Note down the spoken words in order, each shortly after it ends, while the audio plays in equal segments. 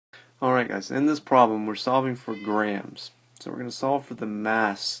Alright guys, in this problem we're solving for grams. So we're going to solve for the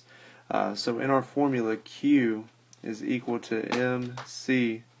mass. So in our formula, Q is equal to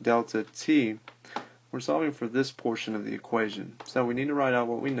mc delta T. We're solving for this portion of the equation. So we need to write out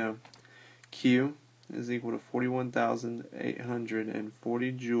what we know. Q is equal to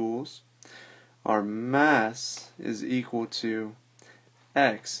 41,840 joules. Our mass is equal to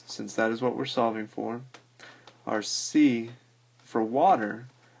X, since that is what we're solving for. Our C for water,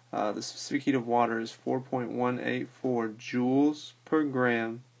 the specific heat of water is 4.184 joules per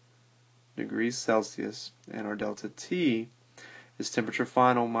gram degrees Celsius, and our delta T is temperature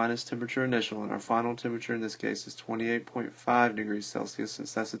final minus temperature initial, and our final temperature in this case is 28.5 degrees Celsius,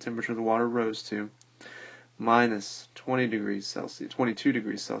 since that's the temperature the water rose to, minus 22 degrees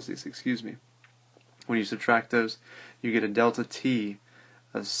Celsius, excuse me. When you subtract those, you get a delta T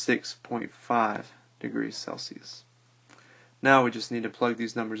of 6.5 degrees Celsius. Now we just need to plug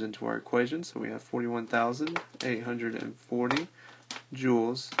these numbers into our equation. So we have 41,840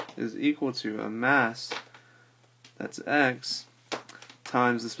 joules is equal to a mass, that's X,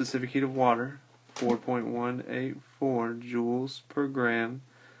 times the specific heat of water, 4.184 joules per gram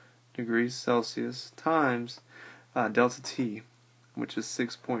degrees Celsius, times delta T, which is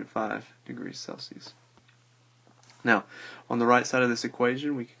 6.5 degrees Celsius. Now, on the right side of this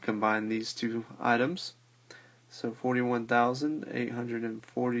equation, we can combine these two items. So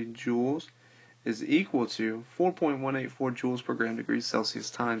 41,840 joules is equal to 4.184 joules per gram degrees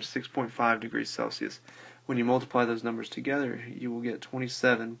Celsius times 6.5 degrees Celsius. When you multiply those numbers together, you will get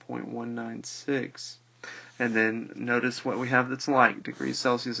 27.196. And then notice what we have that's like. Degrees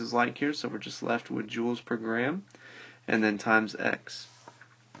Celsius is like here, so we're just left with joules per gram, and then times X.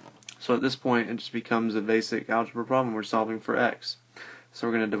 So at this point, it just becomes a basic algebra problem. We're solving for X. So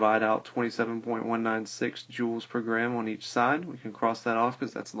we're going to divide out 27.196 joules per gram on each side. We can cross that off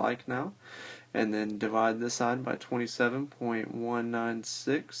because that's like now. And then divide this side by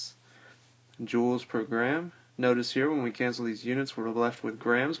 27.196 joules per gram. Notice here when we cancel these units, we're left with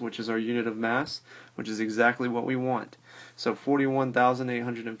grams, which is our unit of mass, which is exactly what we want. So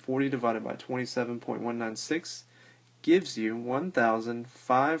 41,840 divided by 27.196 gives you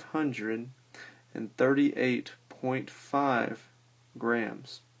 1,538.5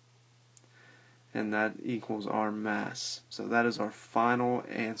 grams, and that equals our mass. So that is our final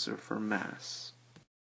answer for mass.